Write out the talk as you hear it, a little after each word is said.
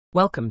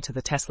Welcome to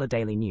the Tesla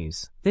Daily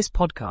News. This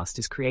podcast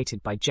is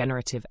created by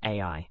Generative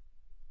AI.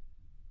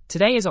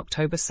 Today is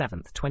October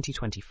 7th,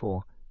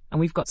 2024, and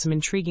we've got some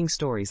intriguing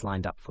stories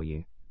lined up for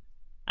you.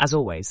 As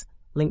always,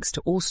 links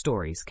to all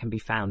stories can be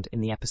found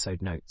in the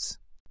episode notes.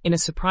 In a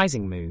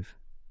surprising move,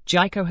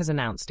 GEICO has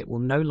announced it will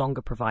no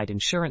longer provide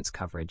insurance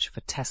coverage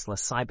for Tesla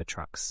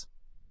Cybertrucks.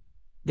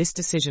 This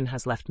decision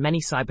has left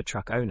many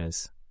Cybertruck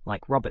owners,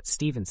 like Robert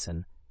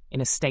Stevenson, in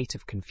a state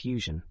of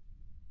confusion.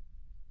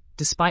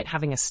 Despite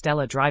having a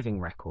stellar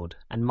driving record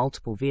and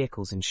multiple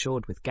vehicles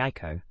insured with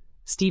GEICO,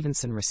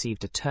 Stevenson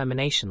received a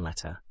termination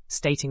letter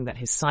stating that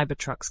his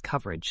Cybertruck's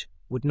coverage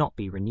would not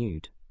be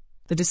renewed.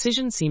 The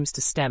decision seems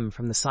to stem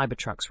from the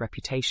Cybertruck's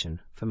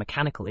reputation for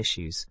mechanical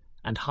issues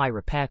and high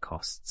repair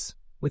costs,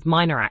 with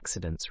minor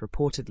accidents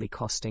reportedly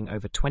costing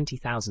over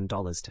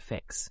 $20,000 to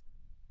fix.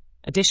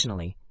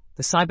 Additionally,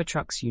 the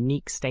Cybertruck's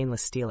unique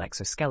stainless steel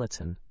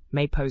exoskeleton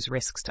may pose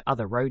risks to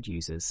other road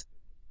users,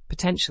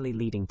 potentially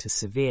leading to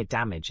severe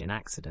damage in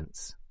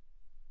accidents.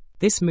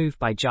 This move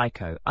by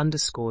GEICO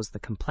underscores the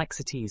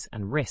complexities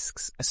and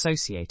risks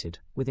associated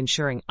with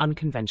insuring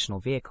unconventional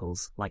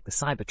vehicles like the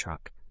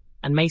Cybertruck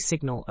and may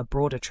signal a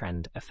broader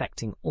trend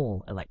affecting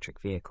all electric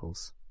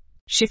vehicles.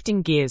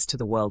 Shifting gears to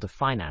the world of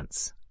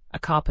finance, a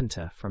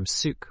carpenter from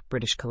Souk,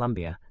 British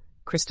Columbia,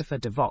 Christopher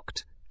De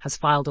Vocht, has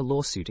filed a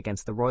lawsuit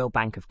against the Royal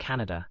Bank of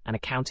Canada and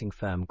accounting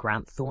firm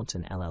Grant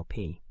Thornton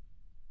LLP.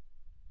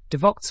 De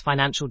Vocht's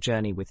financial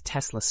journey with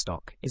Tesla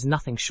stock is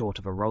nothing short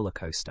of a roller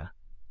coaster.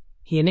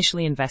 He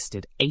initially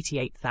invested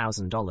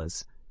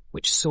 $88,000,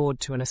 which soared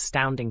to an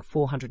astounding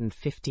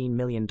 $415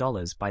 million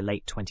by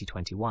late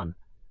 2021.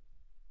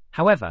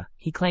 However,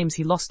 he claims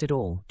he lost it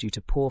all due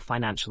to poor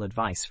financial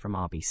advice from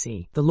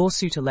RBC. The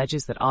lawsuit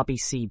alleges that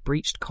RBC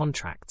breached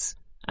contracts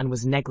and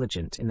was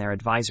negligent in their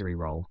advisory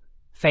role,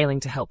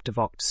 failing to help De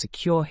Vocht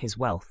secure his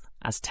wealth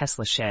as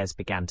Tesla shares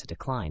began to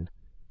decline.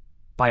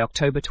 By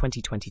October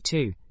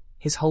 2022,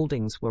 his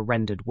holdings were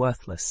rendered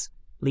worthless,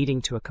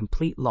 leading to a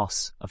complete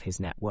loss of his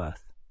net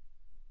worth.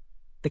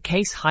 The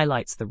case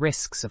highlights the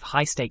risks of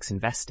high-stakes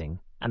investing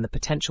and the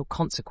potential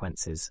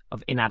consequences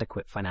of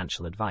inadequate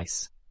financial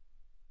advice.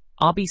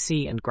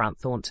 RBC and Grant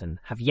Thornton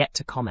have yet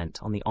to comment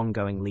on the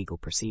ongoing legal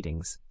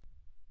proceedings.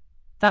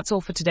 That's all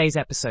for today's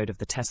episode of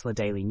the Tesla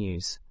Daily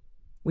News.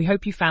 We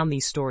hope you found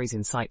these stories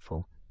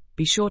insightful.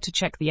 Be sure to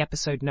check the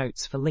episode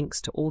notes for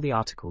links to all the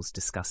articles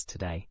discussed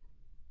today.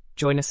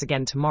 Join us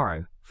again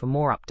tomorrow for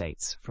more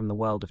updates from the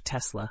world of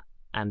Tesla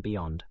and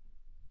beyond.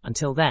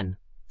 Until then,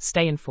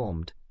 stay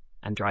informed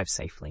and drive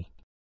safely.